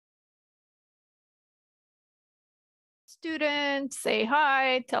student, say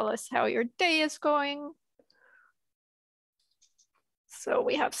hi, tell us how your day is going. So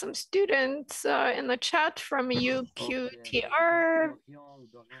we have some students in the chat from UQTR,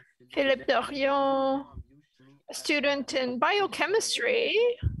 Philippe Dorion, a student in biochemistry.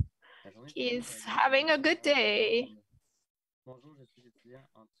 He's having a good day.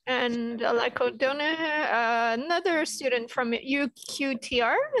 And Aleko Done, another student from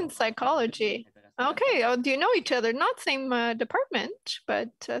UQTR in psychology. Okay, oh, do you know each other? Not same department, but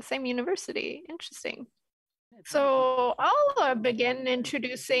same university. Interesting. So I'll begin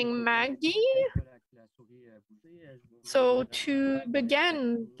introducing Maggie. So to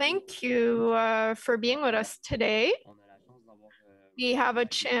begin, thank you for being with us today. We have a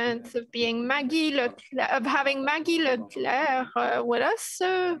chance of having Maggie Leclerc with us,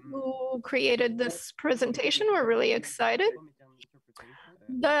 who created this presentation. We're really excited.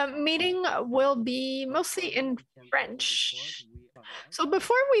 The meeting will be mostly in French. So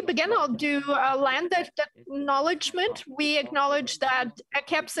before we begin, I'll do a land acknowledgement. We acknowledge that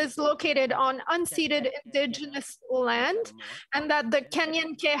EQEPS is located on unceded Indigenous land and that the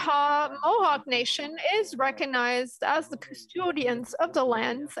Kenyan-Keha Mohawk Nation is recognized as the custodians of the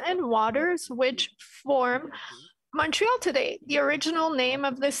lands and waters which form Montreal today. The original name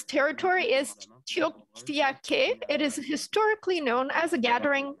of this territory is Tiohtià:ke. It is historically known as a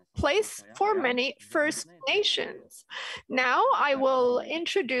gathering place for many First Nations. Now I will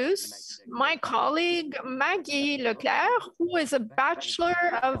introduce my colleague Maggie Leclerc, who is a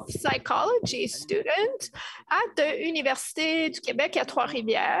Bachelor of Psychology student at the Université du Québec à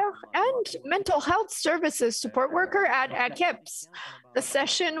Trois-Rivières and Mental Health Services support worker at EQEPS. The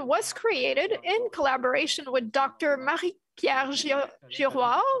session was created in collaboration with Dr. MARIE-PIERRE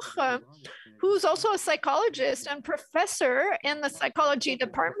Girouard, who's also a psychologist and professor in the psychology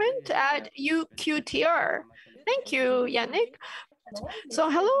department at UQTR. Thank you, Yannick. So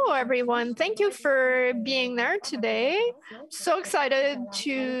hello, everyone. Thank you for being there today. So excited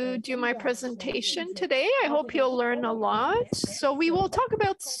to do my presentation today. I hope you'll learn a lot. So we will talk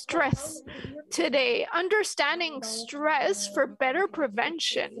about stress today, understanding stress for better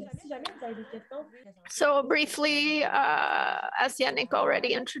prevention. So briefly, as Yannick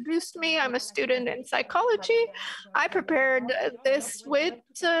already introduced me, I'm a student in psychology. I prepared this with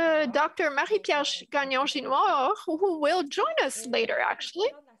Dr. Marie-Pierre Gagnon-Ginoard, who will join us later, actually.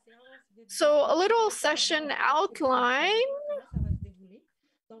 So a little session outline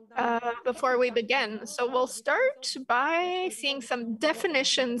before we begin. So we'll start by seeing some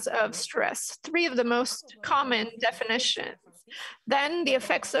definitions of stress, 3 of the most common definitions. Then the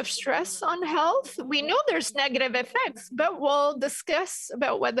effects of stress on health. We know there's negative effects, but we'll discuss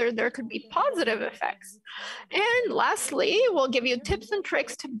about whether there could be positive effects. And lastly, we'll give you tips and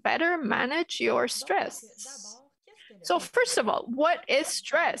tricks to better manage your stress. So first of all, what is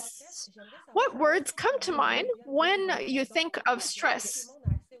stress? What words come to mind when you think of stress?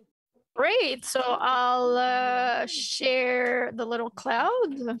 Great, so I'll share the little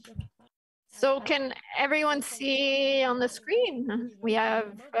cloud. So can everyone see on the screen? We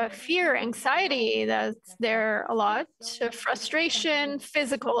have fear, anxiety, that's there a lot, frustration,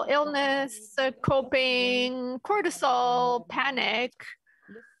 physical illness, coping, cortisol, panic.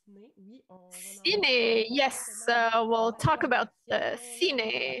 Cine, yes, we'll talk about the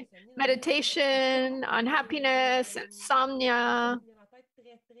cine, meditation, unhappiness, insomnia.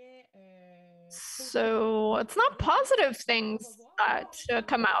 So it's not positive things that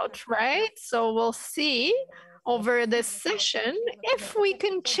come out, right? So we'll see over this session if we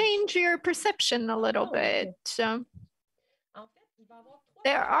can change your perception a little bit.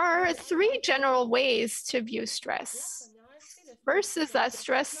 There are 3 general ways to view stress. First is that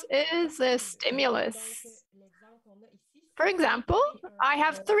stress is a stimulus. For example, I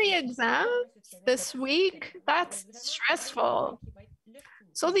have 3 exams this week. That's stressful.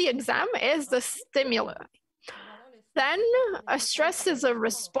 So the exam is the stimulus. Then a stress is a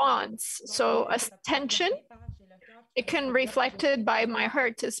response. So a tension, it can be reflected by my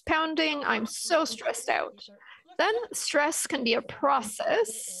heart is pounding, I'm so stressed out. Then stress can be a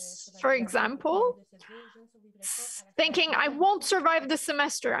process. For example, thinking I won't survive the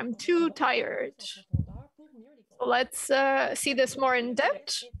semester, I'm too tired. So let's see this more in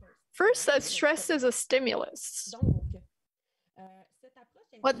depth. First, that stress is a stimulus.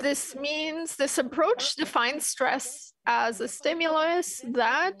 What this means, this approach defines stress as a stimulus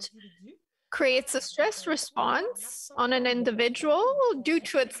that creates a stress response on an individual due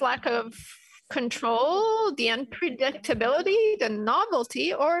to its lack of control, the unpredictability, the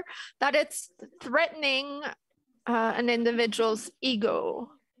novelty, or that it's threatening an individual's ego.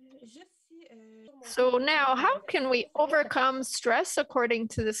 So now, how can we overcome stress according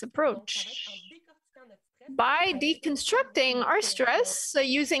to this approach? By deconstructing our stress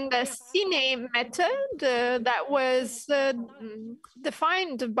using the CINE method that was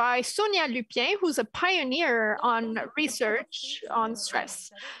defined by Sonia Lupien, who's a pioneer on research on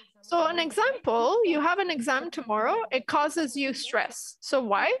stress. So an example, you have an exam tomorrow, it causes you stress. So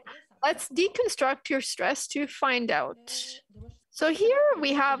why? Let's deconstruct your stress to find out. So here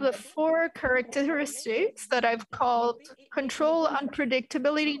we have the 4 characteristics that I've called control,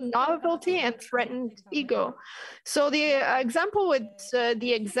 unpredictability, novelty, and threatened ego. So the example with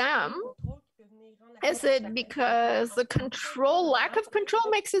the exam, is it because the lack of control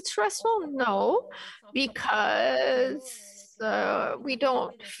makes it stressful? No, because we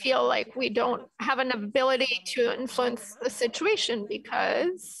don't feel like we don't have an ability to influence the situation,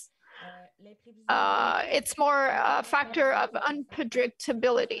 because it's more a factor of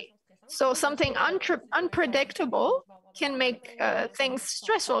unpredictability. So something unpredictable can make things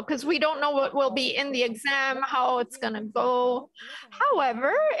stressful because we don't know what will be in the exam, how it's going to go.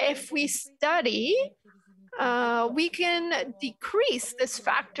 However, if we study, we can decrease this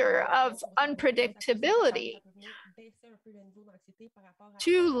factor of unpredictability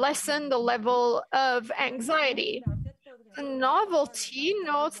to lessen the level of anxiety. The novelty,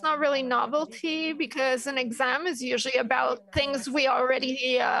 no, it's not really novelty, because an exam is usually about things we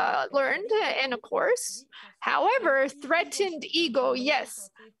already learned in a course. However, threatened ego, yes,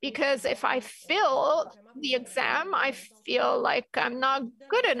 because if I fail the exam, I feel like I'm not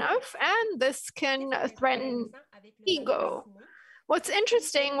good enough, and this can threaten ego. What's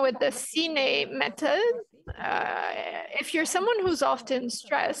interesting with the CINE method, if you're someone who's often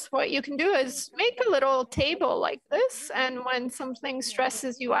stressed, what you can do is make a little table like this, and when something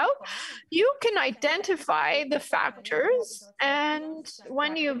stresses you out, you can identify the factors, and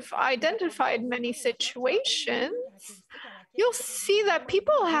when you've identified many situations, you'll see that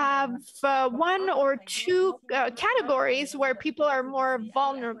people have 1 or 2 categories where people are more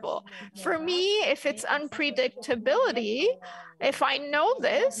vulnerable. For me, if it's unpredictability, if I know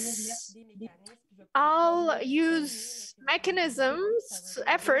this, I'll use mechanisms,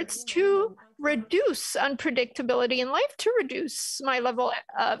 efforts to reduce unpredictability in life, to reduce my level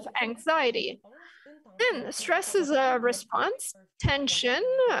of anxiety. Then stress is a response, tension,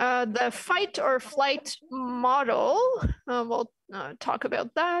 the fight or flight model, we'll talk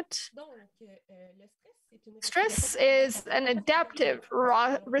about that. Stress is an adaptive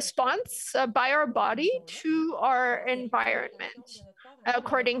response by our body to our environment,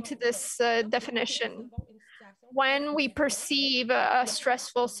 according to this definition. When we perceive a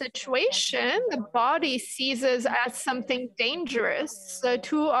stressful situation, the body sees it as something dangerous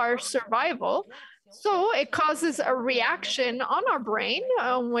to our survival. So it causes a reaction on our brain,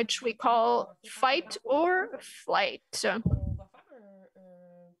 which we call fight or flight.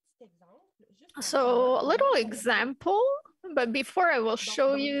 So a little example, but before I will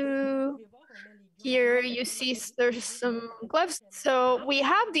show you, here you see there's some gloves. So we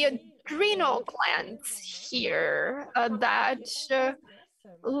have the adrenal glands here that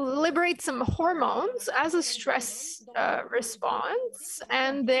liberate some hormones as a stress response,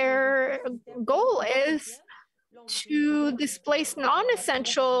 and their goal is to displace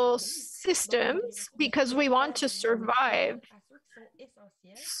non-essential systems because we want to survive.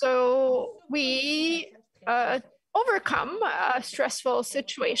 So we overcome a stressful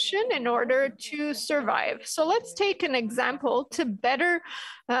situation in order to survive. So let's take an example to better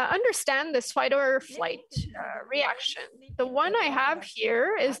understand this fight or flight reaction. The one I have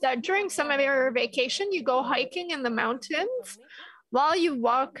here is that during summer vacation, you go hiking in the mountains. While you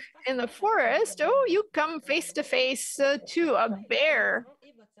walk in the forest, you come face to face to a bear.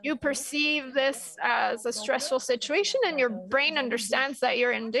 You perceive this as a stressful situation, and your brain understands that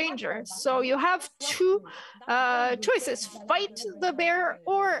you're in danger. So you have 2 choices: fight the bear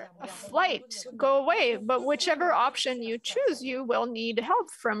or flight, go away. But whichever option you choose, you will need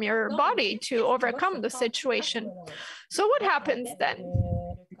help from your body to overcome the situation. So what happens then?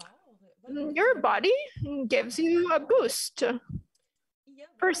 Your body gives you a boost.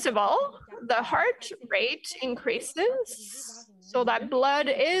 First of all, the heart rate increases, so that blood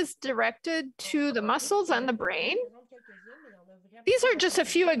is directed to the muscles and the brain. These are just a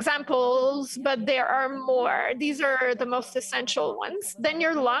few examples, but there are more. These are the most essential ones. Then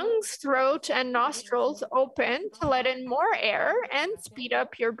your lungs, throat, and nostrils open to let in more air and speed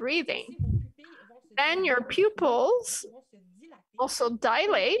up your breathing. Then your pupils also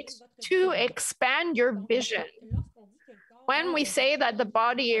dilate to expand your vision. when we say that the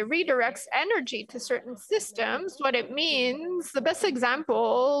body redirects energy to certain systems, what it means, the best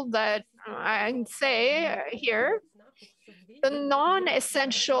example that I can say here, the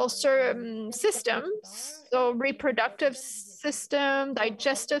non-essential systems, so reproductive system,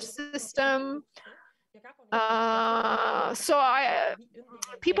 digestive system.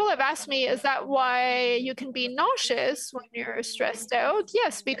 People have asked me, is that why you can be nauseous when you're stressed out?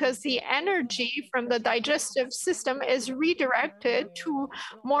 Yes, because the energy from the digestive system is redirected to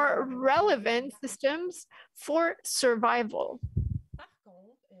more relevant systems for survival.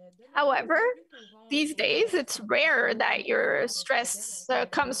 However, these days, it's rare that your stress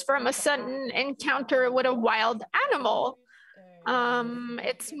comes from a sudden encounter with a wild animal.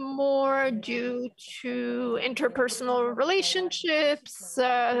 It's more due to interpersonal relationships,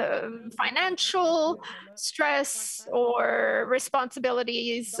 financial stress, or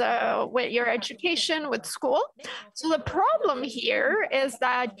responsibilities with your education, with school. So the problem here is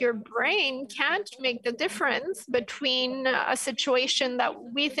that your brain can't make the difference between a situation that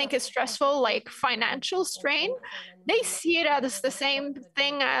we think is stressful, like financial strain. They see it as the same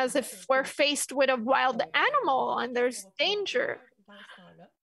thing as if we're faced with a wild animal and there's danger.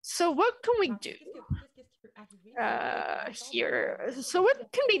 So what can we do here? So what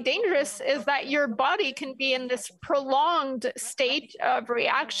can be dangerous is that your body can be in this prolonged state of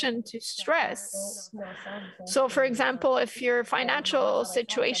reaction to stress. So for example, if your financial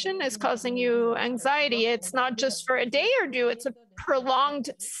situation is causing you anxiety, it's not just for a day or two, it's a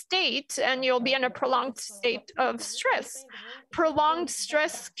prolonged state, and you'll be in a prolonged state of stress. Prolonged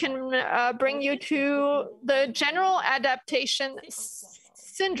stress can bring you to the general adaptation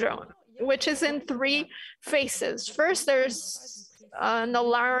syndrome, which is in 3 phases. First, there's an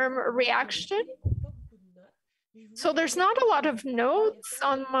alarm reaction. So there's not a lot of notes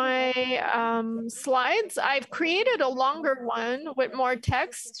on my slides. I've created a longer one with more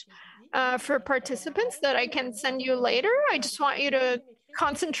text for participants that I can send you later. I just want you to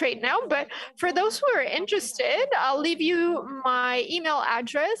concentrate now, but for those who are interested, I'll leave you my email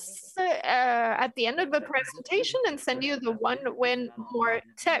address at the end of the presentation and send you the one with more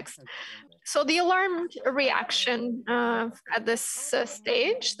text. So the alarm reaction at this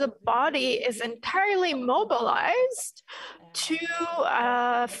stage, the body is entirely mobilized to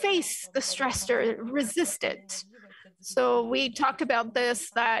face the stressor, resist it. So we talked about this,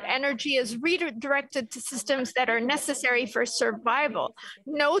 that energy is redirected to systems that are necessary for survival.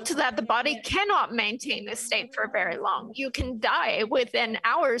 Note that the body cannot maintain this state for very long. You can die within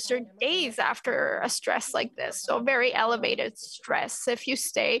hours or days after a stress like this. So very elevated stress if you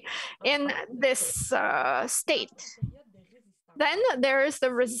stay in this state. Then there is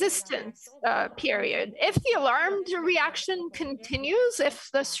the resistance period. If the alarm reaction continues,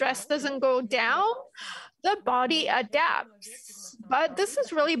 if the stress doesn't go down, the body adapts. But this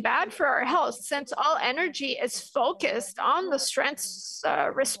is really bad for our health since all energy is focused on the stress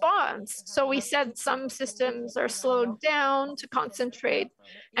response. So we said some systems are slowed down to concentrate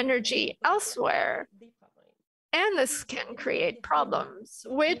energy elsewhere. And this can create problems,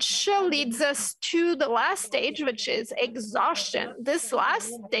 which leads us to the last stage, which is exhaustion. This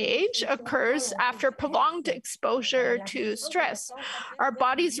last stage occurs after prolonged exposure to stress. Our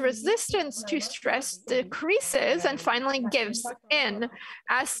body's resistance to stress decreases and finally gives in.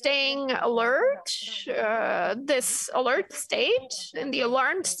 As staying alert, this alert state, in the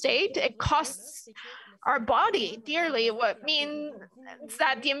alarmed state, it costs our body dearly, what means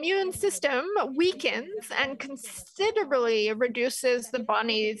that the immune system weakens and considerably reduces the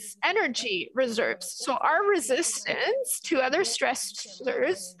body's energy reserves. So our resistance to other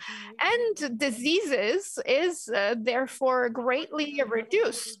stressors and diseases is therefore greatly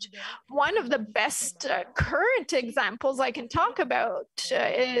reduced. One of the best current examples I can talk about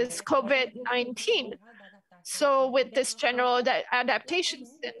is COVID-19. So with this general adaptation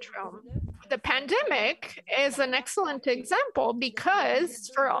syndrome, the pandemic is an excellent example because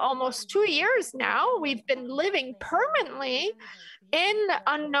for almost 2 years now, we've been living permanently in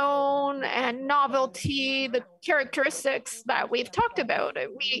unknown and novelty, the characteristics that we've talked about.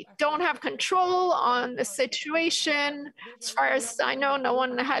 We don't have control on the situation. As far as I know, no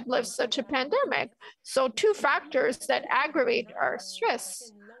one had lived such a pandemic. So 2 factors that aggravate our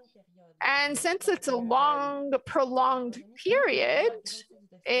stress. And since it's a long, prolonged period,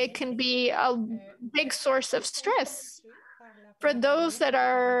 it can be a big source of stress. For those that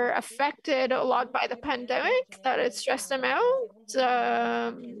are affected a lot by the pandemic, that it stressed them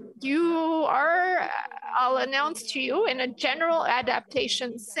out, you are, I'll announce to you, in a general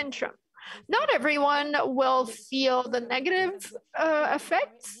adaptation syndrome. Not everyone will feel the negative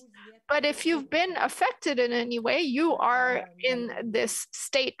effects, But if you've been affected in any way, you are in this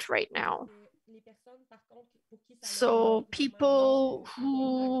state right now. So people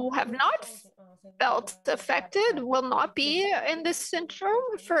who have not felt affected will not be in this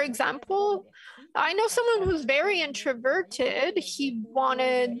syndrome. For example, I know someone who's very introverted.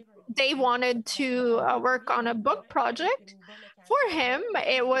 They wanted to work on a book project. For him,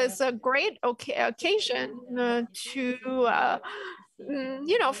 it was a great occasion to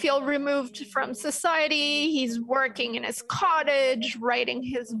feel removed from society. He's working in his cottage, writing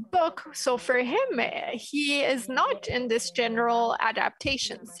his book. So for him, he is not in this general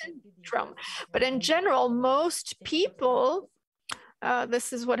adaptation syndrome. But in general, most people,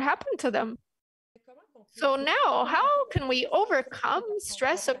 this is what happened to them. So now, how can we overcome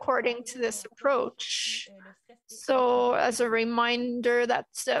stress according to this approach? So as a reminder that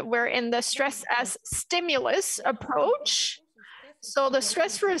we're in the stress as stimulus approach. So the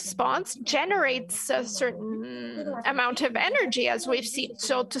stress response generates a certain amount of energy, as we've seen.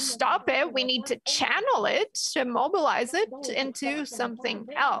 So to stop it, we need to channel it, to mobilize it into something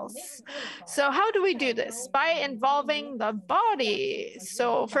else. So how do we do this? By involving the body.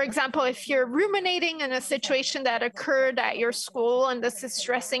 So for example, if you're ruminating in a situation that occurred at your school and this is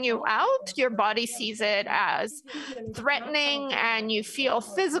stressing you out, your body sees it as threatening and you feel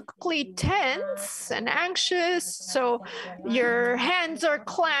physically tense and anxious. So your hands are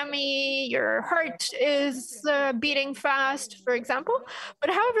clammy, your heart is beating fast, for example. But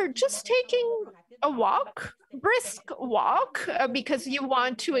however, just taking a walk, brisk walk, because you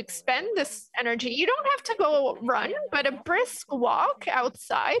want to expend this energy. You don't have to go run, but a brisk walk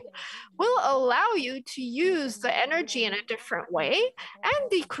outside will allow you to use the energy in a different way and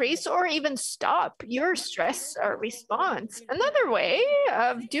decrease or even stop your stress response. Another way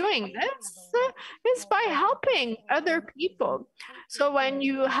of doing this is by helping other people. So when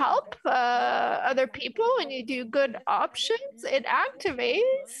you help other people and you do good options, it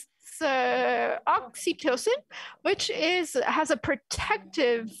activates oxytocin, which has a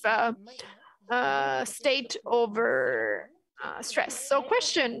protective state over stress. So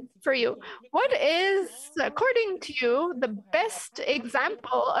question for you, what is, according to you, the best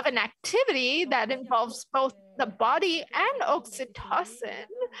example of an activity that involves both the body and oxytocin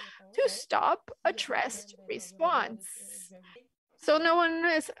to stop a stress response? So no one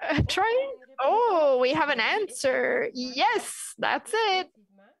is trying? Oh, we have an answer. Yes, that's it.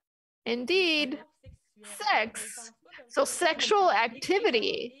 Indeed, sex. So sexual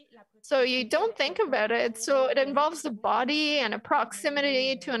activity. So you don't think about it. So it involves the body and a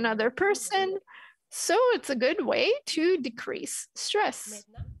proximity to another person. So it's a good way to decrease stress.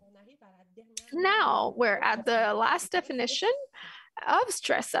 Now we're at the last definition of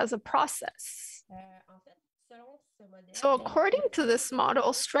stress as a process. So according to this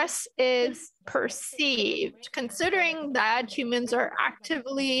model, stress is perceived. Considering that humans are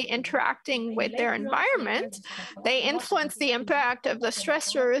actively interacting with their environment, they influence the impact of the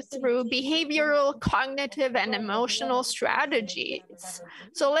stressor through behavioral, cognitive, and emotional strategies.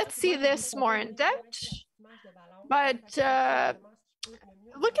 So let's see this more in depth. But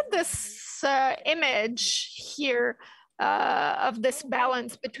look at this image here. Of this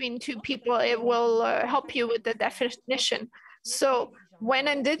balance between two people, it will help you with the definition. So when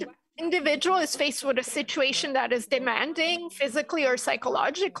an individual is faced with a situation that is demanding physically or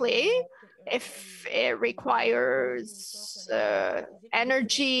psychologically, if it requires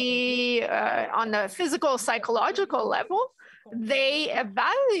energy on the physical, psychological level, they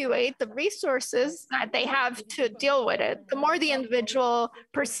evaluate the resources that they have to deal with it. The more the individual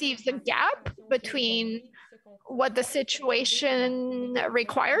perceives the gap between what the situation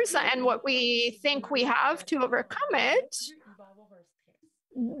requires and what we think we have to overcome it,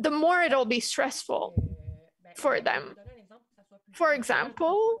 the more it'll be stressful for them. For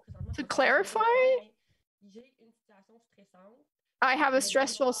example, to clarify, I have a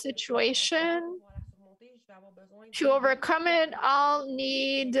stressful situation. To overcome it, I'll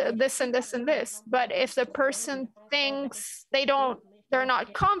need this and this and this. But if the person thinks they're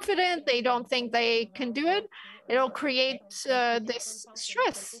not confident, they don't think they can do it, it'll create this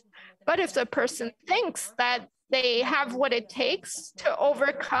stress. But if the person thinks that they have what it takes to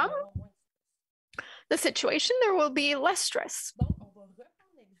overcome the situation, there will be less stress.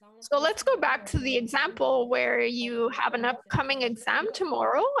 So let's go back to the example where you have an upcoming exam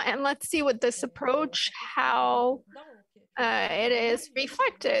tomorrow, and let's see with this approach how it is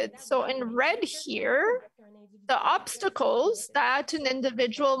reflected. So in red here, the obstacles that an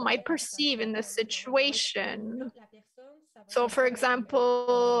individual might perceive in this situation. So for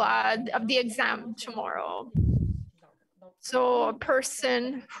example, of the exam tomorrow. So a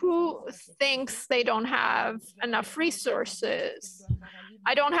person who thinks they don't have enough resources.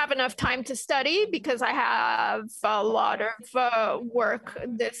 I don't have enough time to study because I have a lot of work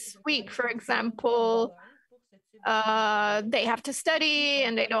this week. For example, they have to study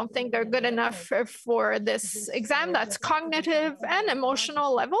and they don't think they're good enough for this exam. That's cognitive and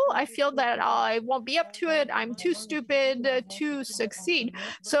emotional level. I feel that I won't be up to it. I'm too stupid to succeed.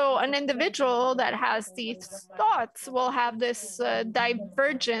 So an individual that has these thoughts will have this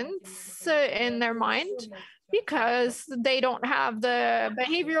divergence in their mind because they don't have the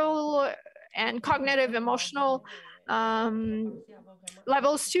behavioral and cognitive emotional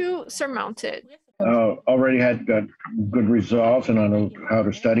levels to surmount it. Already got good results and I know how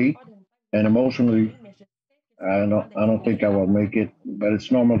to study. And emotionally, I don't think I will make it, but it's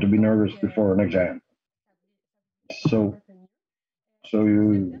normal to be nervous before an exam. So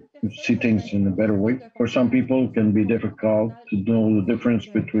you see things in a better way. For some people, it can be difficult to know the difference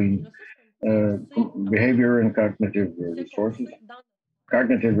between behavior and cognitive resources.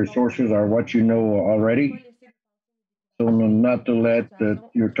 Cognitive resources are what you know already. So not to let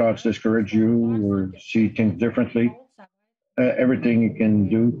your thoughts discourage you or see things differently. Everything you can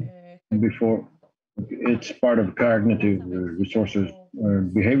do before, it's part of cognitive resources.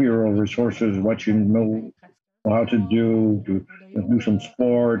 Behavioral resources, what you know how to do some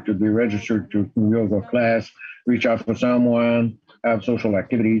sport, to be registered to yoga class, reach out for someone, have social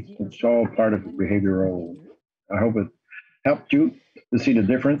activities. It's all part of behavioral. I hope it helped you to see the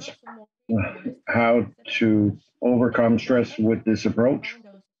difference, how to overcome stress with this approach.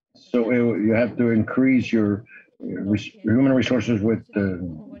 So you have to increase your human resources with,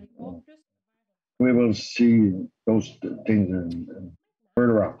 we will see those things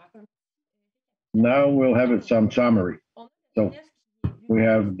further on. Now we'll have some summary. So we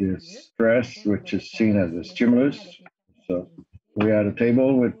have this stress, which is seen as a stimulus. So we had a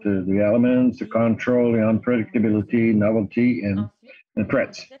table with the elements, the control, the unpredictability, novelty, and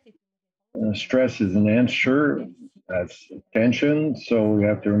threats. Stress is an answer, that's tension. So we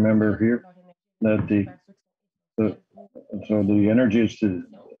have to remember here that the energy is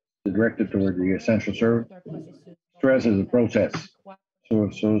directed toward the essential serve. Stress is a process.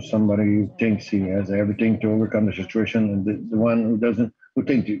 So somebody thinks he has everything to overcome the situation, and the one who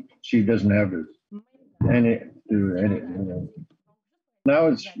thinks she doesn't have any. Now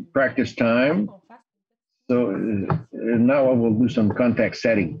it's practice time. So now I will do some context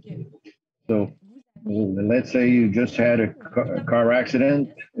setting. So let's say you just had a car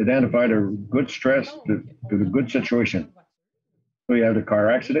accident, identified a good stress to the good situation. So you have the car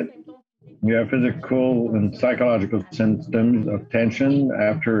accident, you have physical and psychological symptoms of tension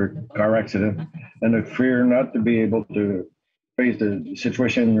after a car accident, and the fear not to be able to face the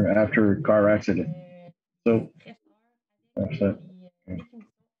situation after a car accident. So,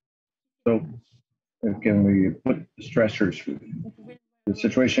 so can we put stressors? The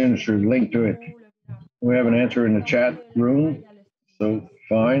situation should link to it. We have an answer in the chat room. So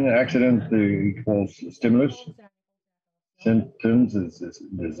fine, accident equals stimulus. Symptoms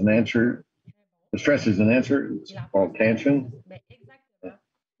is an answer. The stress is an answer. It's called tension.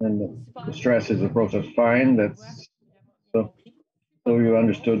 And the stress is a process. Fine. That's so you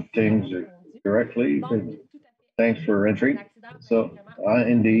understood things correctly. Thanks for entry. So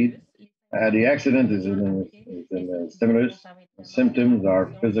indeed, the accident is in the stimulus. The symptoms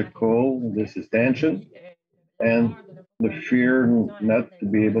are physical. This is tension, and the fear not to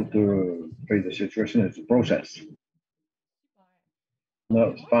be able to face the situation is a process. No,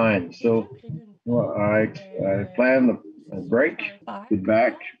 it's fine. So I plan a break. Get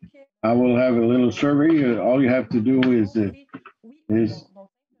back. I will have a little survey. All you have to do is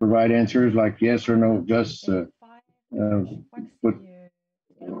provide answers like yes or no. Just put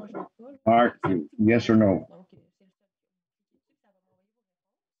mark yes or no.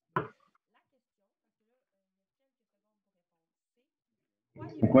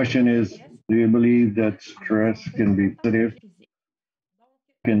 The question is, do you believe that stress can be positive? You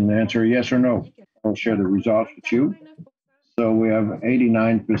can answer yes or no. I'll share the results with you. So we have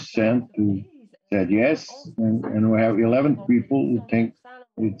 89% who said yes, and we have 11 people who think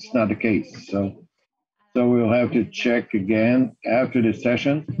it's not the case. So we'll have to check again after this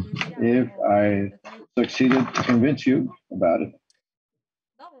session if I succeeded to convince you about it.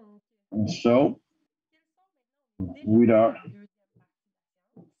 And so we are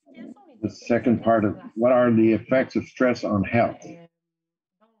the second part of what are the effects of stress on health.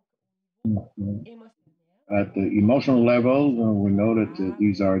 At the emotional level, we know that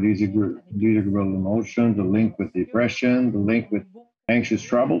these are disagreeable emotions, the link with depression, the link with anxious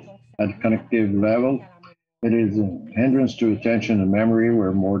troubles. At the cognitive level, It is a hindrance to attention and memory.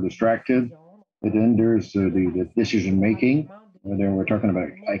 We're more distracted. It hinders the decision making. Then we're talking about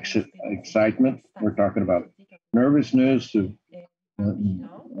excitement. We're talking about nervousness,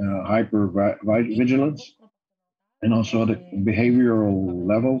 hypervigilance, and also the behavioral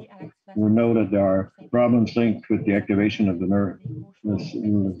level. We know that there are problems linked with the activation of the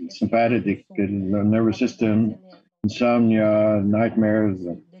sympathetic nervous system, insomnia, nightmares,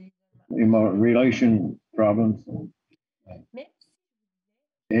 relation problems.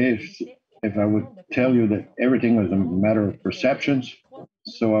 If I would tell you that everything was a matter of perceptions,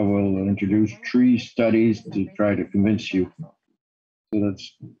 so I will introduce 3 studies to try to convince you. So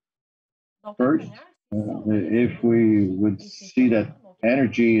that's first, if we would see that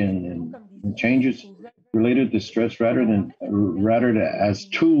energy and changes related to stress rather as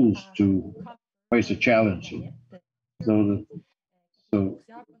tools to face a challenge. So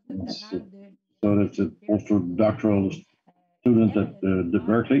that's a postdoctoral student at the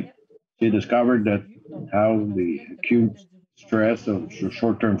Berkeley. She discovered that how the acute stress or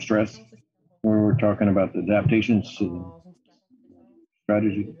short-term stress, where we're talking about the adaptation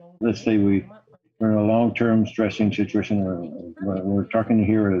strategy. Let's say we're in a long-term stressing situation, or we're talking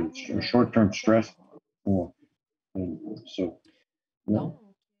here a short-term stress. So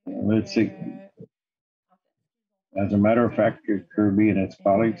let's see. As a matter of fact, Kirby and its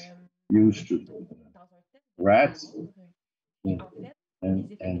colleagues used rats and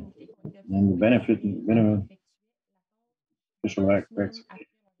the benefit special aspects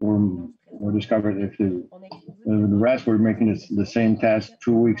were discovered if the rats were making the same task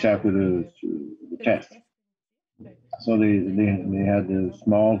 2 weeks after the test. So they had the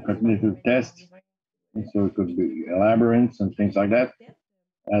small cognitive tests, and so it could be labyrinths and things like that.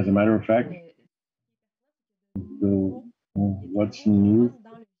 As a matter of fact, what's new?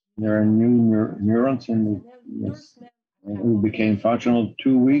 There are new neurons who became functional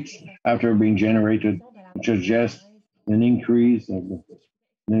 2 weeks after being generated, which suggests an increase of the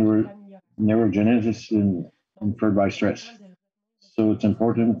neurogenesis inferred by stress. So it's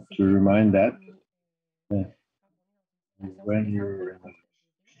important to remind that when you're in a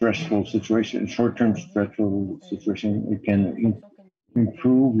stressful situation, short-term stressful situation, it can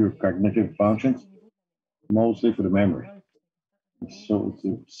improve your cognitive functions, mostly for the memory. So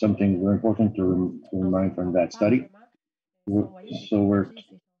it's something very important to remind from that study. So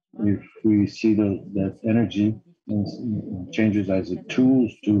if we see that energy changes as a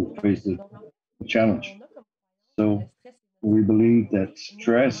tools to face the challenge. So we believe that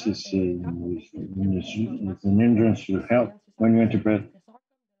stress is an hindrance to health when you interpret.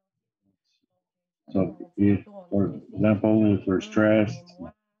 So if, for example, if we're stressed,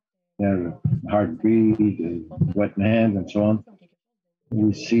 you have a heartbeat, wet hands, and so on,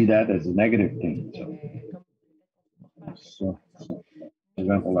 we see that as a negative thing. So for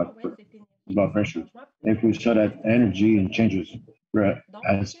example, like blood pressure. If we saw that energy and changes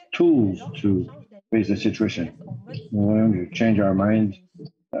as tools to face the situation, when we change our mind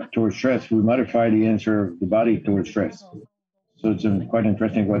towards stress, we modify the answer of the body towards stress. So it's quite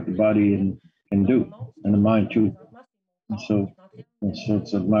interesting what the body can do, and the mind too. So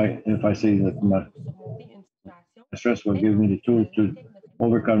it's if I say that my stress will give me the tools to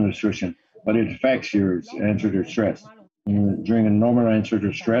overcome the situation, but it affects your answer to stress. During a normal answer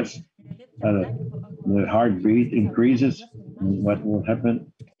to stress, the heartbeat increases. And what will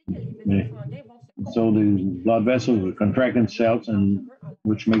happen? So the blood vessels will contract themselves, and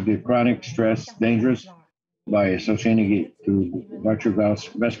which make the chronic stress dangerous by associating it to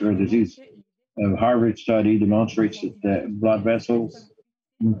cardiovascular disease. A Harvard study demonstrates that blood vessels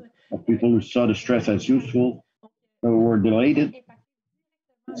of people who saw the stress as useful were dilated,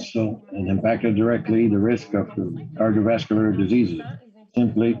 so it impacted directly the risk of cardiovascular diseases.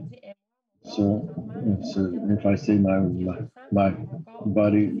 Simply, so if I say my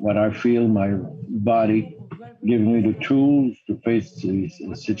body, what I feel, my body giving me the tools to face the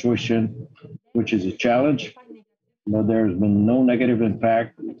situation, which is a challenge, but there's been no negative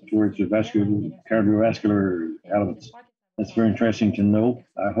impact towards the cardiovascular elements. That's very interesting to know.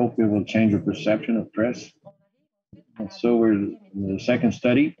 I hope it will change your perception of stress. And so we're the second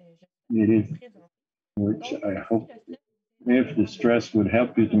study. It is, which I hope, if the stress would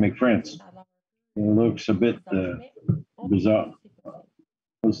help you to make friends. It looks a bit bizarre.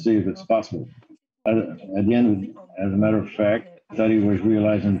 We'll see if it's possible. At the end, as a matter of fact, the study was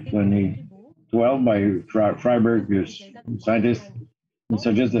realized in 2012 by Freiberg scientists, and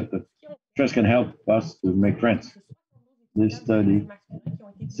suggests that the stress can help us to make friends. This study,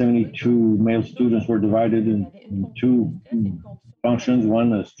 72 male students were divided in 2 functions,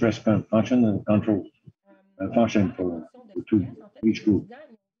 one a stress function and control function for each group.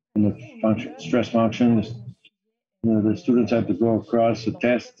 In the stress function, the students have to go across a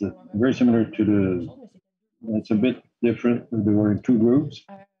test very similar to it's a bit different. They were in two groups,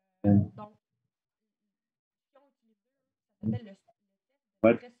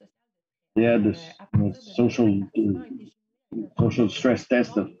 but they had this social stress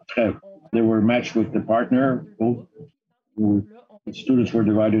test of TREV. They were matched with the partner. Both the students were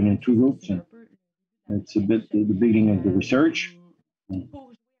divided in two groups, and it's a bit the beginning of the research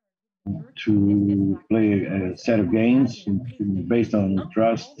to play a set of games based on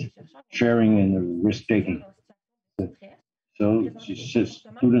trust, sharing, and risk taking. So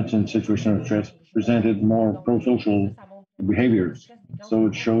students in situation of stress presented more pro-social behaviors. So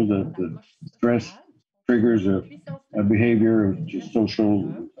it shows that the stress triggers a behavior of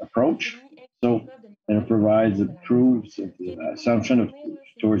social approach. So and it provides the proofs of the assumption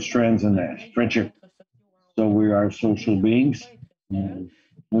towards trends and friendship. So we are social beings.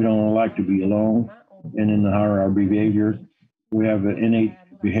 We don't like to be alone. And in our behavior, we have innate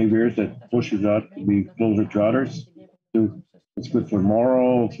behaviors that pushes us to be closer to others. So it's good for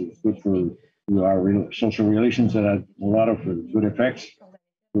morals. It's good for our social relations that have a lot of good effects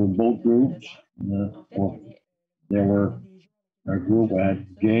for both groups. There were a group had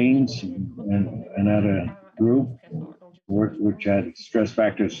gains and had a group which had stress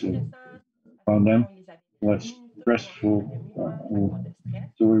factors on them. What's stressful?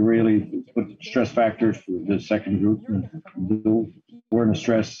 So we really put stress factors for the second group. And we're in a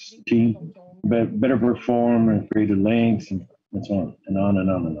stress team, better perform and created links and so on and on and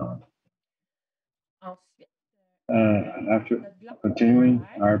on and on. After continuing,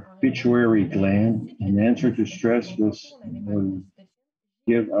 our pituitary gland, in answer to stress, will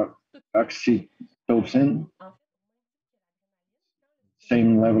give oxytocin,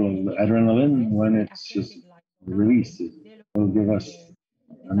 same level of adrenaline when it's just released. It will give us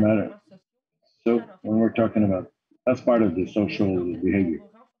a matter. So when we're talking about, that's part of the social behavior.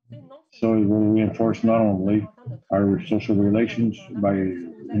 So it will reinforce not only our social relations by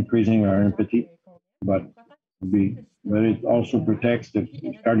increasing our empathy, but it also protects the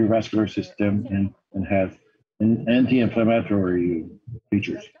cardiovascular system and has anti-inflammatory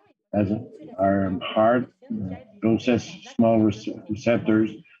features. As our heart process small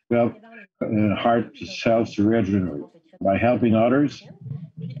receptors to help heart cells to regenerate by helping others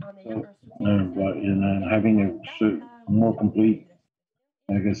in having a more complete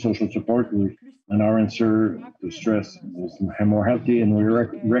social support. And our answer to stress is more healthy and we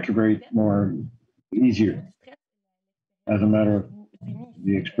recuperate more easier. As a matter of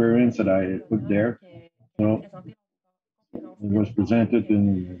the experience that I put there, so it was presented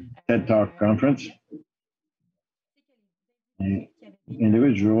in the TED Talk conference.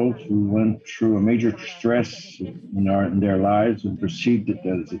 Individuals who went through a major stress in their lives and perceived it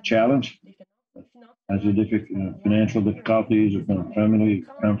as a challenge, as a financial difficulties or family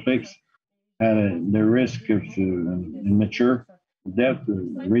conflicts, had the risk of immature death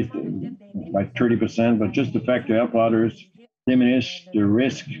by 30%, but just the fact to help others diminish the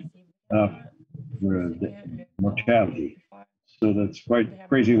risk of mortality. So that's quite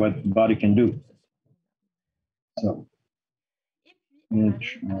crazy what the body can do. So, and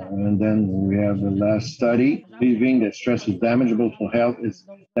then we have the last study, believing that stress is damageable for health, is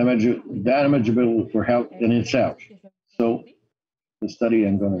damageable for health in itself. So the study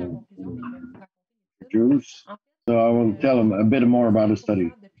I'm going to introduce. So I will tell them a bit more about the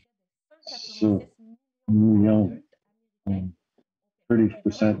study. So, 30%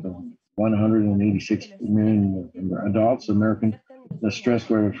 of 186 million adults, American, the stress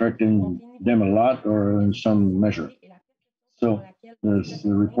were affecting them a lot or in some measure. So the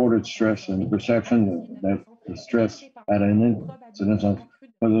reported stress and the perception that the stress at an incidence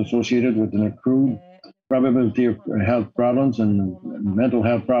was associated with an accrued probability of health problems and mental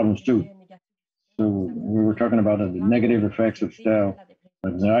health problems too. So we were talking about the negative effects of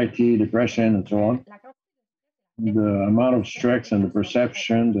anxiety, depression, and so on. The amount of stress and the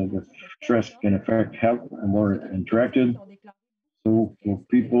perception that the stress can affect health and were interacted. So for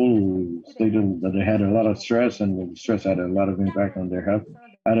people who stated that they had a lot of stress and the stress had a lot of impact on their health,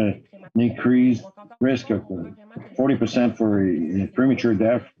 had an increased risk of 40% for a premature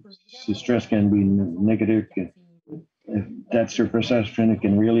death. So stress can be negative. If that's your perception, it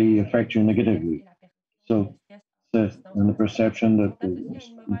can really affect you negatively. So, and the perception that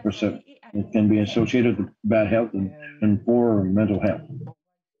it can be associated with bad health and poor mental health.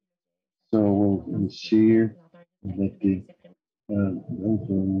 So we'll see here that the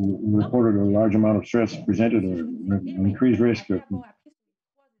reported a large amount of stress presented an increased risk of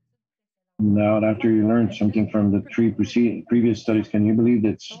Now, after you learned something from the three previous studies, can you believe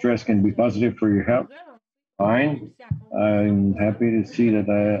that stress can be positive for your health? Fine. I'm happy to see that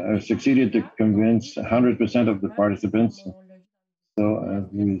I succeeded to convince 100% of the participants. So, as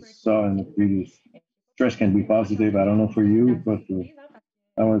we saw in the previous, stress can be positive. I don't know for you, but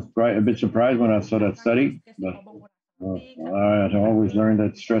I was a bit surprised when I saw that study. But I had always learned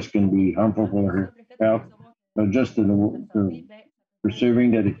that stress can be harmful for her health, but just the perceiving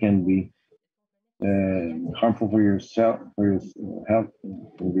that it can be harmful for yourself, for your health,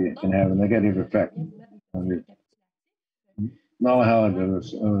 can have a negative effect on you. Now, however,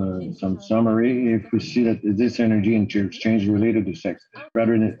 some summary. If we see that this energy and exchange related to sex,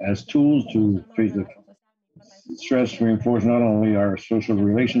 rather than as tools to face the stress, reinforce not only our social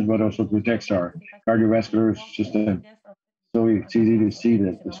relations but also protects our cardiovascular system. So it's easy to see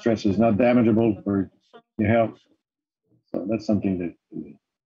that the stress is not damageable for your health. So that's something that.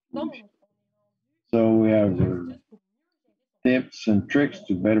 So we have tips and tricks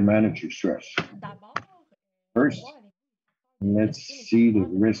to better manage your stress. First, let's see the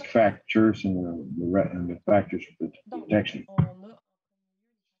risk factors and the factors for protection.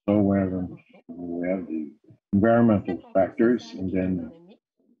 So we have the environmental factors, and then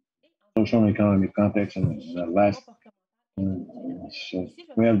social and economic context, and the last. So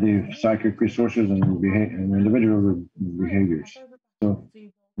we have the psychic resources and individual behaviors. So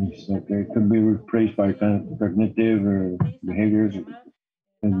it could be replaced by cognitive behaviors. It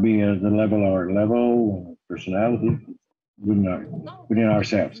could be at the level of our level, personality, within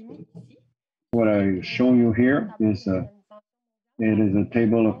ourselves. What I show you here is it is a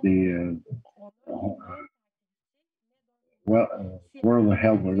table of the World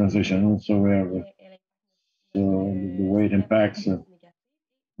Health Organization. So we have the way it impacts in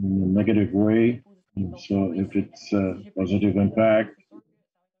a negative way. So if it's a positive impact,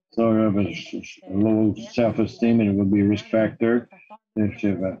 so you have a low self-esteem, it will be a risk factor. If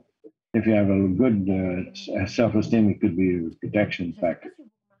you have a good self-esteem, it could be a protection factor.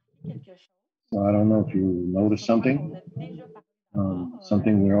 So I don't know if you noticed something,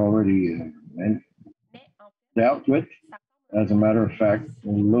 something we already dealt with. As a matter of fact, it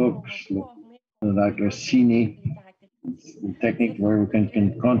looks like a cine technique where we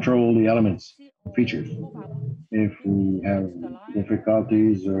can control the elements, features. If we have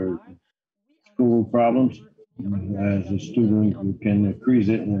difficulties or school problems, as a student, we can increase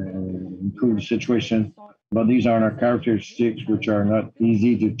it and improve the situation. But these are our characteristics which are not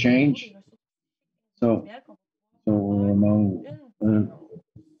easy to change. So among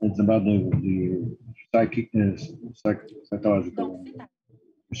it's about the psychological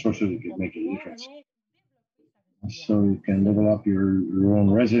resources that can make a difference. So you can develop your own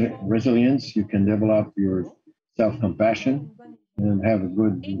resilience. You can develop your self-compassion and have a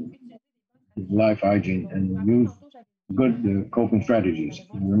good life hygiene and use good coping strategies.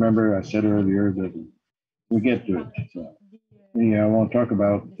 And remember, I said earlier that we get to it. So, yeah, I won't talk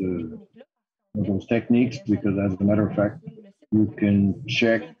about those techniques because, as a matter of fact, you can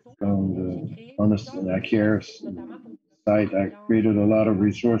check on the CARE site. I created a lot of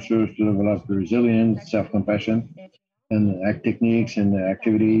resources to develop resilience, self-compassion, and techniques and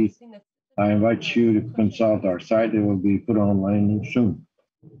activities. I invite you to consult our site. It will be put online soon.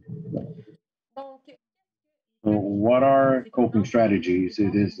 So what are coping strategies?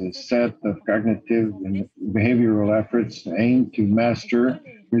 It is a set of cognitive and behavioral efforts aimed to master,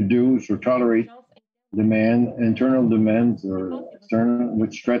 reduce, or tolerate internal demands or external,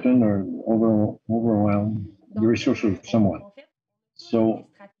 which threaten or overwhelm the resources of someone. So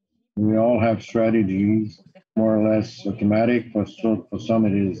we all have strategies, more or less automatic. For some,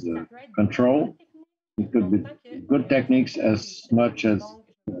 it is control. It could be good techniques as much as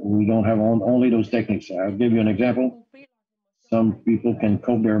we don't have only those techniques. I'll give you an example. Some people can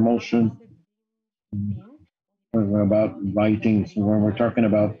cope their emotion about eating. So when we're talking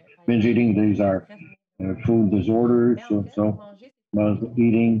about binge eating, these are food disorders. So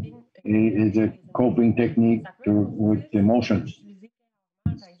eating is a coping technique with emotions.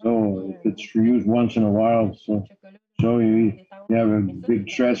 So if it's used once in a while, so you have a big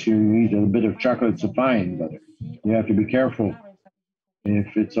stress, you eat a bit of chocolate, it's fine, but you have to be careful.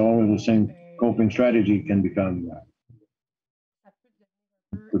 If it's always the same coping strategy, it can become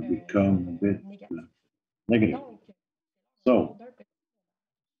a bit negative. So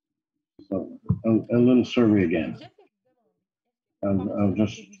a little survey again. I'll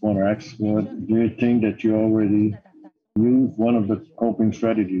just want to ask, what do you think that you already use one of the coping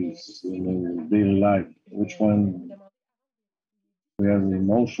strategies in your daily life? Which one? We have the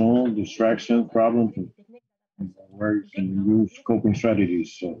emotional distraction problems, where you can use coping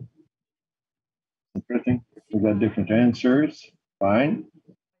strategies. So everything. We got different answers. Fine.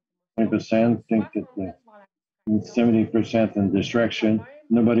 20% think that 70% in distraction.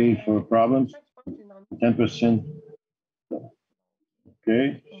 Nobody for problems. 10%.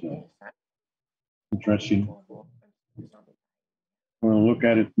 Okay. So interesting. We'll look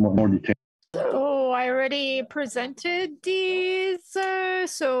at it more detail. So I already presented these.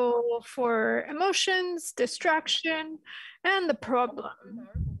 So for emotions, distraction, and the problem.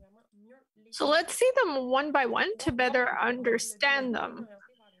 So let's see them one by one to better understand them.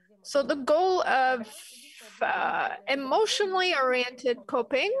 So the goal of emotionally oriented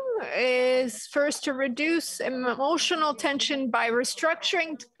coping is first to reduce emotional tension by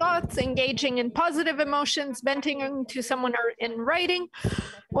restructuring thoughts, engaging in positive emotions, venting to someone or in writing,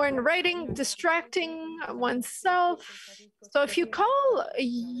 distracting oneself. So if you call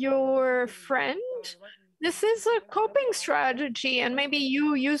your friend, this is a coping strategy, and maybe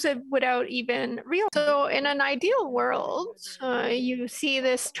you use it without even realizing. So in an ideal world, you see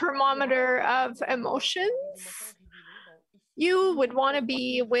this thermometer of emotions. You would want to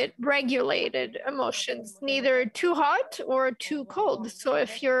be with regulated emotions, neither too hot or too cold. So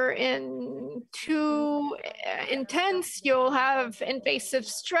if you're in too intense, you'll have invasive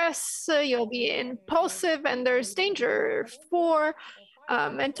stress, you'll be impulsive, and there's danger for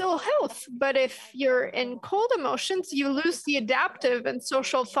mental health. But if you're in cold emotions, you lose the adaptive and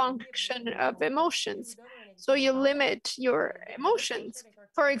social function of emotions. So you limit your emotions.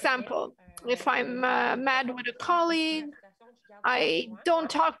 For example, if I'm mad with a colleague, I don't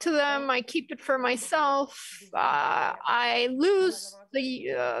talk to them, I keep it for myself, I lose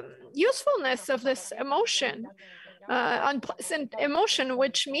the usefulness of this emotion. Unpleasant emotion,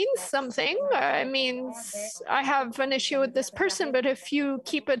 which means something. It means I have an issue with this person, but if you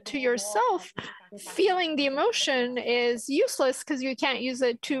keep it to yourself, feeling the emotion is useless because you can't use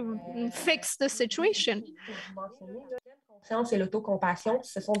it to fix the situation.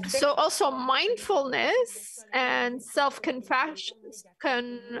 So also mindfulness and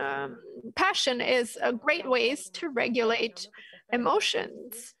self-compassion is a great ways to regulate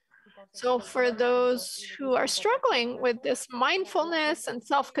emotions. So for those who are struggling with this, mindfulness and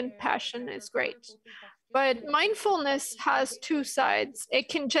self-compassion is great. But mindfulness has two sides. It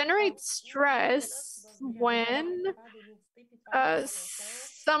can generate stress when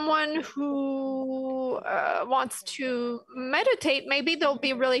someone who wants to meditate, maybe they'll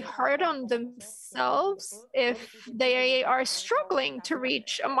be really hard on themselves if they are struggling to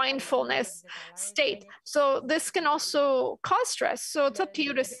reach a mindfulness state. So this can also cause stress. So it's up to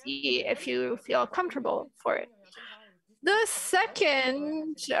you to see if you feel comfortable for it. The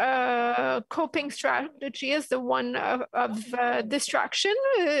second coping strategy is the one of distraction,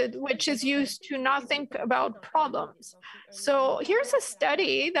 which is used to not think about problems. So here's a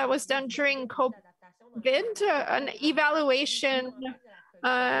study that was done during COVID, an evaluation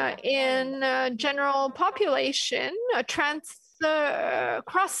in general population, a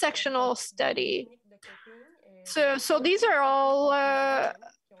cross-sectional study. So these are all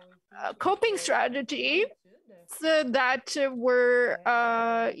coping strategies that were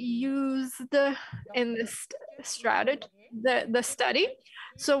used in this the study.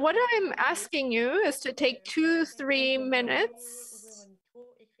 So what I'm asking you is to take 2-3 minutes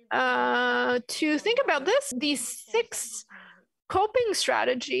to think about these 6 coping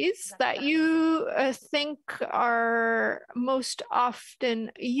strategies that you think are most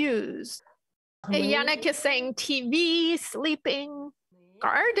often used. Yannick is saying TV, sleeping,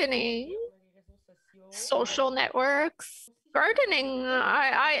 gardening, social networks. Gardening,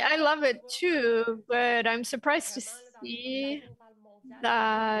 I love it too, but I'm surprised to see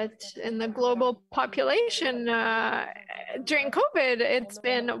that in the global population during COVID, it's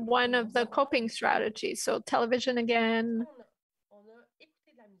been one of the coping strategies. So television again.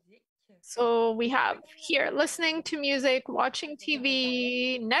 So we have here listening to music, watching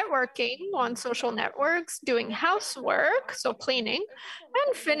TV, networking on social networks, doing housework, so cleaning,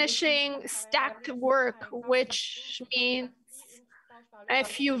 and finishing stacked work, which means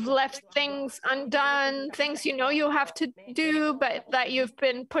if you've left things undone, things you know you have to do, but that you've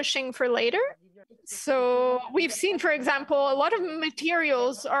been pushing for later. So we've seen, for example, a lot of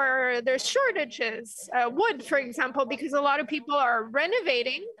materials there's shortages, wood, for example, because a lot of people are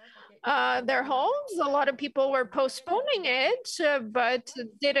renovating their homes. A lot of people were postponing it, but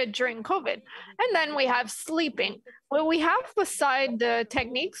did it during COVID. And then we have sleeping. What we have beside the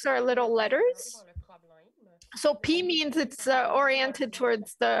techniques are little letters. So P means it's oriented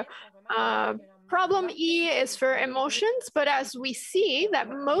towards the problem. E is for emotions, but as we see that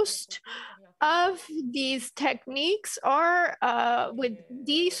most of these techniques are with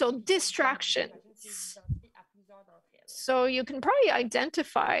D, so distractions. problems. So you can probably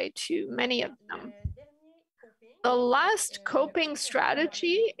identify too many of them. The last coping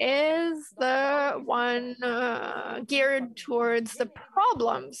strategy is the one geared towards the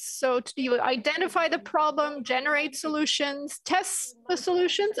problems. So you identify the problem, generate solutions, test the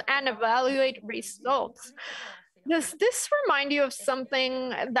solutions, and evaluate results. Does this remind you of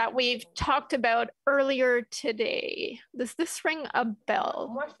something that we've talked about earlier today? Does this ring a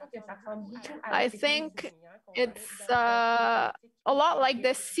bell? I think it's a lot like the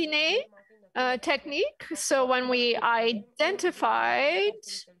cine technique. So when we identified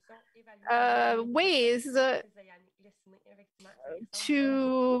ways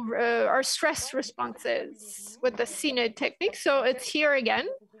to our stress responses with the cine technique. So it's here again.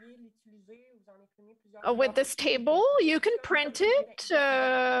 With this table, you can print it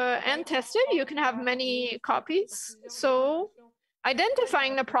and test it. You can have many copies. So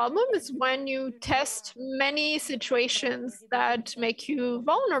identifying the problem is when you test many situations that make you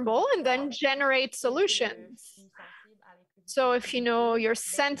vulnerable and then generate solutions. So if you know you're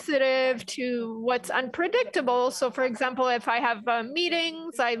sensitive to what's unpredictable, so for example, if I have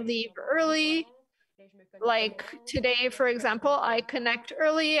meetings, I leave early. Like today, for example, I connect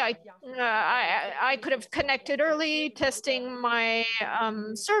early. I could have connected early, testing my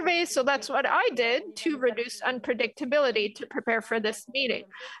survey. So that's what I did to reduce unpredictability to prepare for this meeting.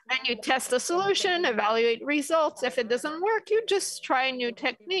 Then you test the solution, evaluate results. If it doesn't work, you just try new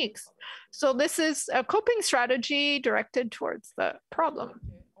techniques. So this is a coping strategy directed towards the problem.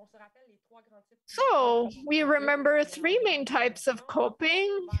 So we remember three main types of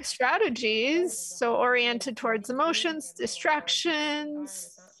coping strategies. So oriented towards emotions,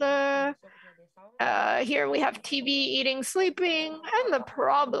 distractions. Here we have TV, eating, sleeping, and the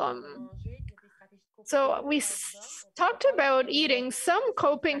problem. So we talked about eating. Some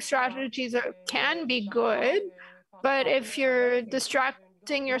coping strategies can be good, but if you're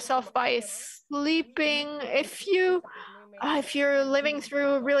distracting yourself by sleeping, if you're living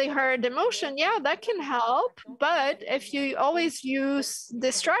through a really hard emotion, yeah, that can help. But if you always use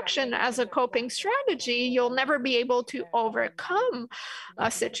distraction as a coping strategy, you'll never be able to overcome a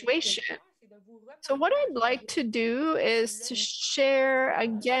situation. So what I'd like to do is to share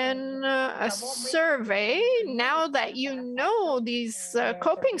again a survey. Now that you know these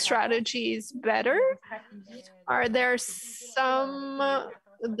coping strategies better, are there some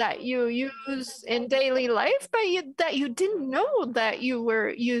that you use in daily life, but that you didn't know that you were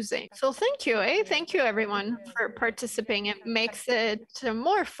using? So thank you, Thank you everyone for participating. It makes it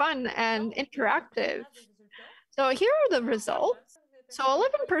more fun and interactive. So here are the results. So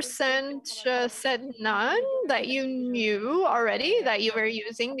 11% said none, that you knew already that you were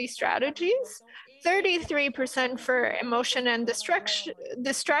using these strategies. 33% for emotion and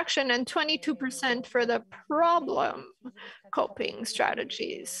distraction, and 22% for the problem coping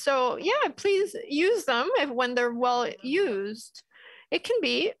strategies. So yeah, please use them when they're well used. It can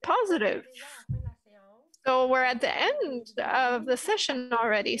be positive. So we're at the end of the session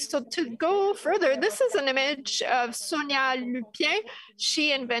already. So to go further, this is an image of Sonia Lupien.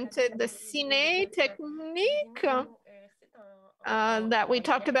 She invented the cine technique that we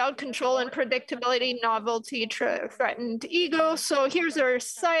talked about: control and predictability, novelty, threatened ego. So here's her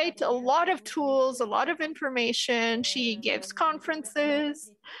site, a lot of tools, a lot of information. She gives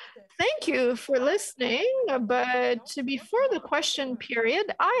conferences. Thank you for listening. But before the question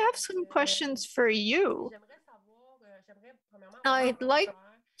period, I have some questions for you. I'd like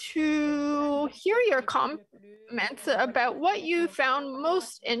to hear your comments about what you found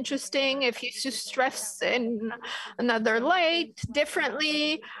most interesting. If you stress in another light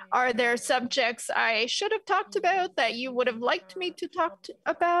differently, are there subjects I should have talked about that you would have liked me to talk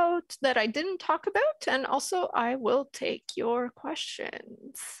about that I didn't talk about? And also I will take your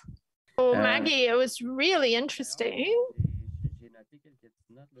questions. So Maggie, it was really interesting.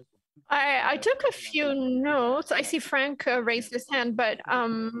 I took a few notes. I see Frank raised his hand, but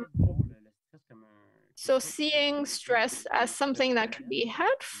so seeing stress as something that could be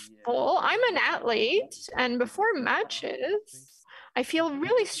helpful. I'm an athlete, and before matches, I feel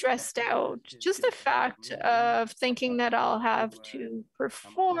really stressed out. Just the fact of thinking that I'll have to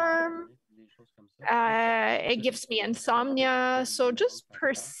perform, it gives me insomnia. So just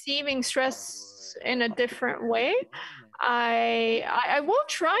perceiving stress in a different way. I will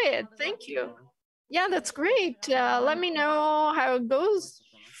try it. Thank you. Yeah, that's great. Let me know how it goes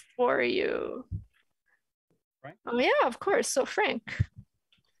for you. Oh yeah, of course. So Frank.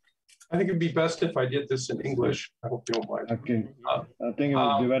 I think it'd be best if I did this in English. I hope you don't mind. Okay. I think it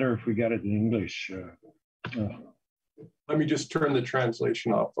would be better if we got it in English. Let me just turn the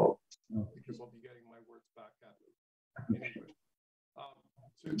translation off though, because we'll be getting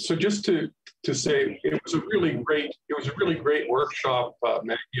So just to say, it was a really great workshop,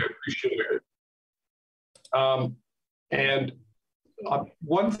 Maggie. I appreciate it. And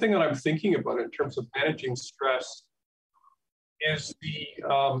one thing that I'm thinking about in terms of managing stress is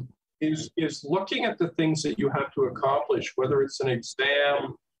is looking at the things that you have to accomplish, whether it's an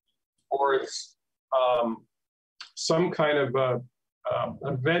exam or it's some kind of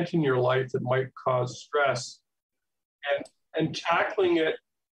event in your life that might cause stress, and tackling it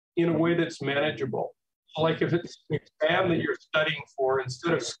in a way that's manageable. So like if it's an exam that you're studying for,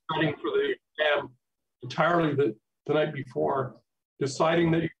 instead of studying for the exam entirely the night before,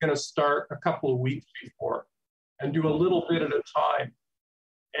 deciding that you're going to start a couple of weeks before and do a little bit at a time.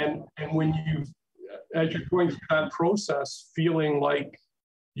 And when as you're going through that process, feeling like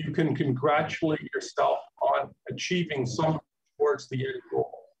you can congratulate yourself on achieving something towards the end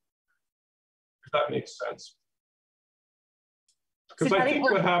goal. If that makes sense. Because I think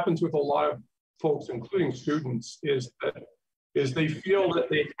what happens with a lot of folks, including students, is they feel that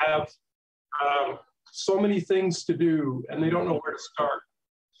they have so many things to do and they don't know where to start.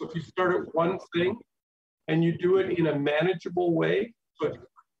 So if you start at one thing and you do it in a manageable way, so it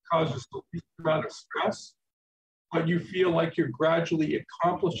causes the least amount of stress, but you feel like you're gradually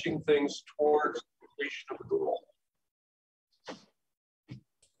accomplishing things towards completion of the goal.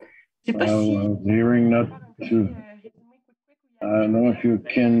 I was hearing that too. I don't know if you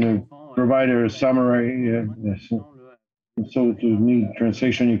can provide a summary. So to need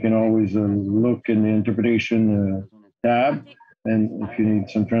translation, you can always look in the interpretation tab, and if you need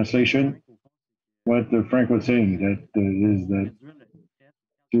some translation, what Frank was saying, that is that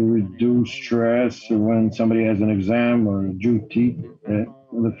to reduce stress when somebody has an exam or a duty,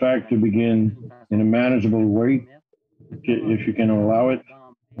 the fact to begin in a manageable way, if you can allow it,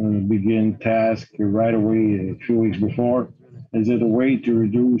 begin task right away a few weeks before. Is it a way to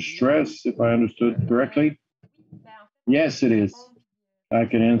reduce stress, if I understood correctly? Yes, it is. I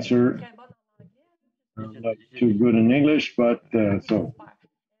can answer. I'm not too good in English, but so,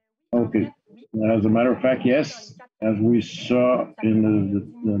 okay. As a matter of fact, yes, as we saw in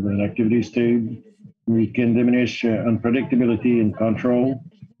the activity stage, we can diminish unpredictability and control.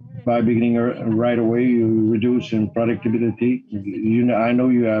 By beginning right away, you reduce in productivity. I know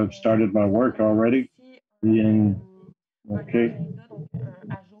you have started my work already. Okay.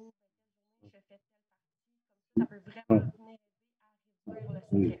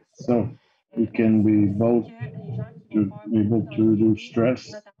 So it can be both to be able to reduce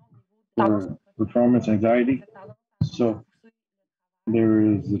stress or performance anxiety. So there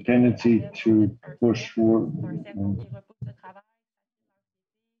is a tendency to push work.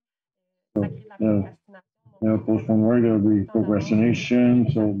 Postpone work, there will be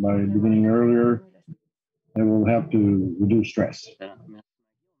procrastination. So by beginning earlier, it will help to reduce stress.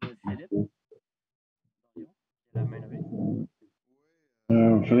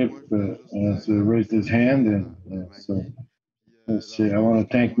 Philippe has raised his hand, and so let's see. I want to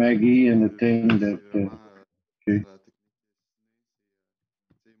thank Maggie and the thing that okay.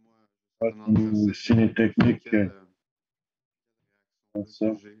 Technique.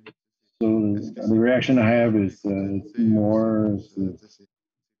 So the reaction I have is more is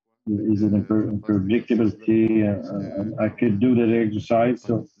it predictability. I could do that exercise,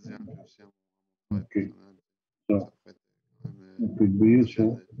 so okay. So it could be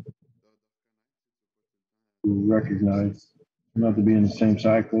useful to recognize, not to be in the same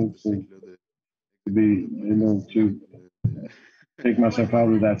cycle, so to be able to take myself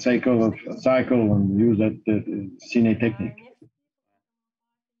out of that cycle and use that cine technique.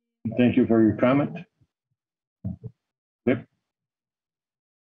 Thank you for your comment. Yep.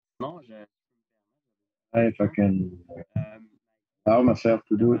 If I can allow myself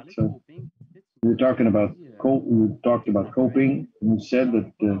to do it. So we talked about coping. You said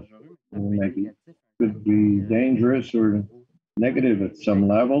that maybe it could be dangerous or negative at some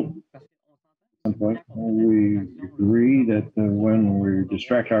level. At some point, we agree that when we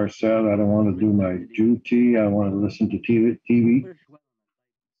distract ourselves, I don't want to do my duty. I want to listen to TV.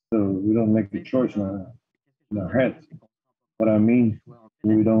 So we don't make the choice in our heads. What I mean,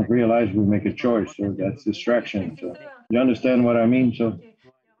 we don't realize we make a choice, so that's distraction. So you understand what I mean? So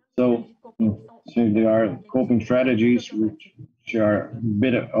there are coping strategies which are a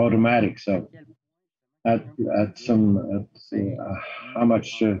bit automatic. So at how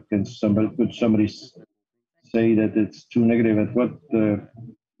much could somebody say that it's too negative? At what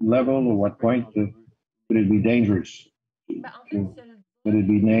level or what point could it be dangerous? Could it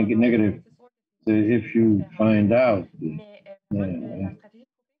be negative? So if you find out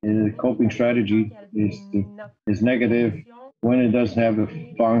the coping strategy is negative, when it doesn't have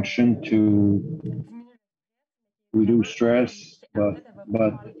the function to reduce stress, but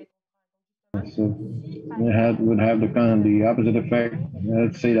so it would have the kind of the opposite effect.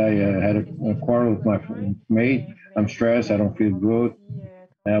 Let's say I had a quarrel with my mate. I'm stressed. I don't feel good.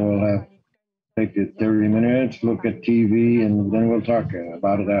 I will have take it 30 minutes, look at TV, and then we'll talk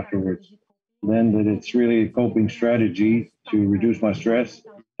about it afterwards. Then that it's really a coping strategy to reduce my stress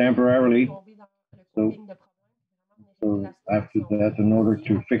temporarily. So after that, in order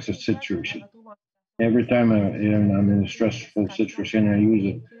to fix a situation, every time I'm in a stressful situation, I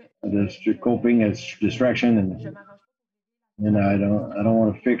use it as coping as distraction, and I don't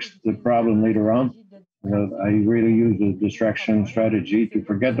want to fix the problem later on. I really use the distraction strategy to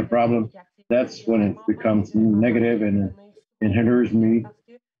forget the problem. That's when it becomes negative and it hinders me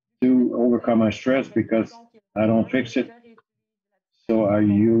to overcome my stress because I don't fix it. So I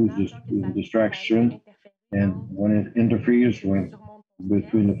use this distraction, and when it interferes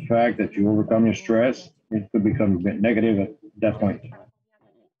between the fact that you overcome your stress, it could become a bit negative at that point.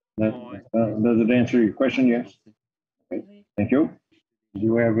 Does it answer your question? Yes. Okay. Thank you. Do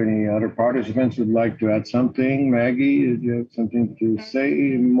you have any other participants who'd like to add something? Maggie, did you have something to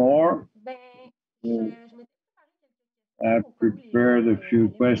say more? I've prepared a few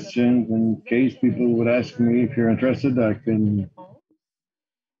questions in case people would ask me. If you're interested, I can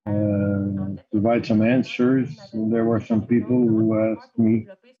provide some answers. And there were some people who asked me,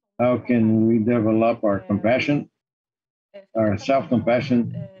 how can we develop our compassion, our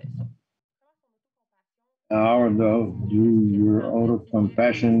self-compassion? How do your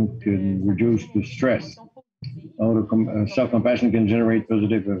auto-compassion can reduce the stress? Self-compassion can generate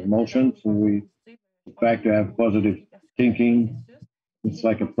positive emotions. So in fact, to have positive thinking, it's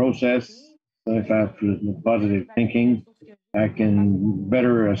like a process. So if I have positive thinking, I can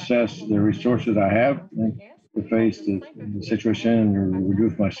better assess the resources I have to face the situation and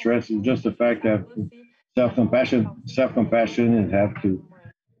reduce my stress. It's just the fact that self-compassion is have to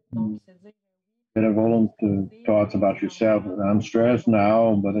benevolent thoughts about yourself. I'm stressed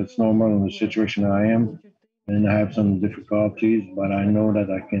now, but it's normal in the situation I am. And I have some difficulties, but I know that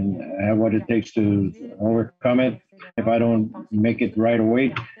I can have what it takes to overcome it. If I don't make it right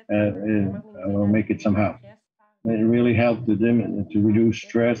away, I will make it somehow. It really helped them to reduce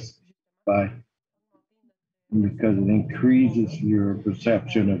stress because it increases your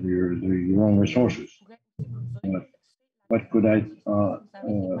perception of your own resources. What could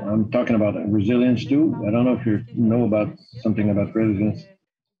I'm talking about resilience too. I don't know if you know about something about resilience.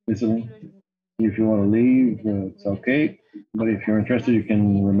 If you want to leave, it's okay. But if you're interested, you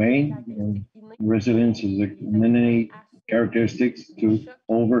can remain. And resilience is an innate characteristics to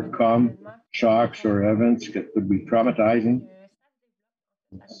overcome shocks or events that could be traumatizing.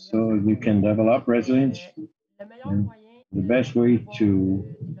 So you can develop resilience. And the best way to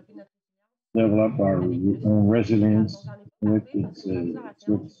develop our own resilience with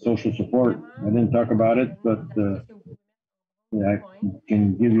social support. I didn't talk about it, but I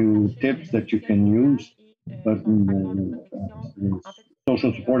can give you tips that you can use. But the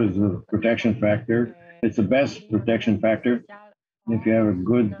social support is a protection factor. It's the best protection factor. If you have a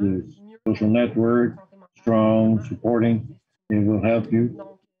good social network, strong, supporting, it will help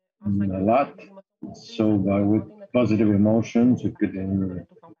you a lot. So with positive emotions, it could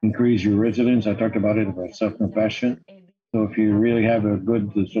increase your resilience. I talked about it about self-compassion. So if you really have a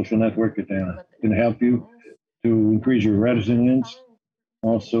good social network, it can help you to increase your resilience.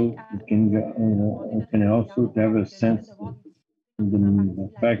 Also, it can also have a sense of the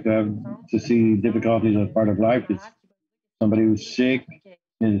fact to see difficulties as part of life. It's somebody who's sick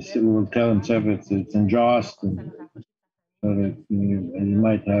will tell himself it's unjust, and so that you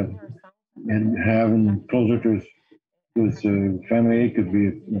might have having closer to his family could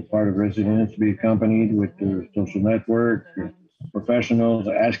be a part of resilience, be accompanied with the social network, professionals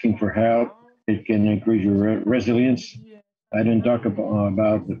asking for help. It can increase your resilience. I didn't talk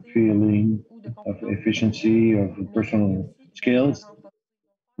about the feeling of efficiency of personal skills,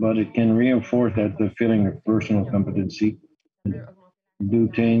 but it can reinforce the feeling of personal competency. Do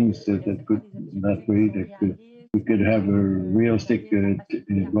things that we could have a realistic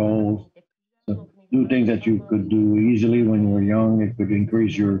goals. So do things that you could do easily when you were young. It could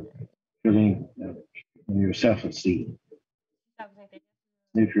increase your feeling, your self-esteem.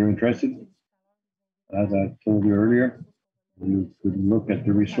 If you're interested, as I told you earlier, you could look at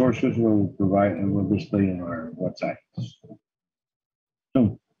the resources we'll provide and we'll display on our website.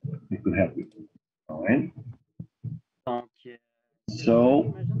 So it could help you. All right.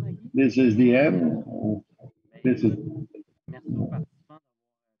 So this is the end.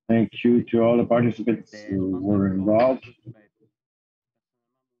 Thank you to all the participants who were involved.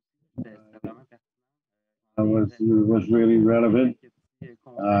 was really relevant.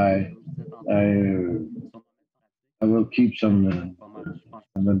 I will keep some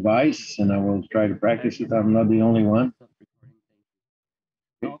advice, and I will try to practice it. I'm not the only one.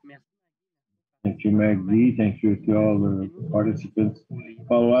 Thank you, Maggie. Thank you to all the participants.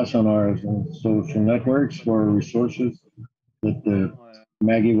 Follow us on our social networks for resources that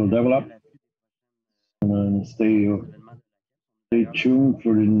Maggie will develop. And stay tuned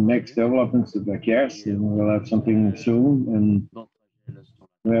for the next developments of the CARES, and we'll have something soon. And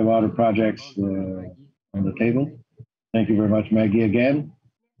we have other projects on the table. Thank you very much, Maggie, again,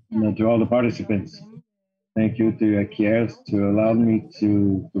 and to all the participants. Thank you to CARES to allow me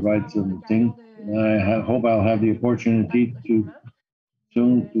to provide something. I hope I'll have the opportunity to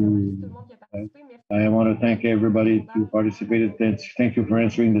soon. I want to thank everybody who participated. Thank you for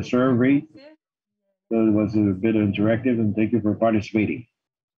answering the survey. So it was a bit interactive, and thank you for participating.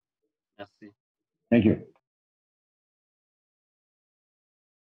 Merci. Thank you.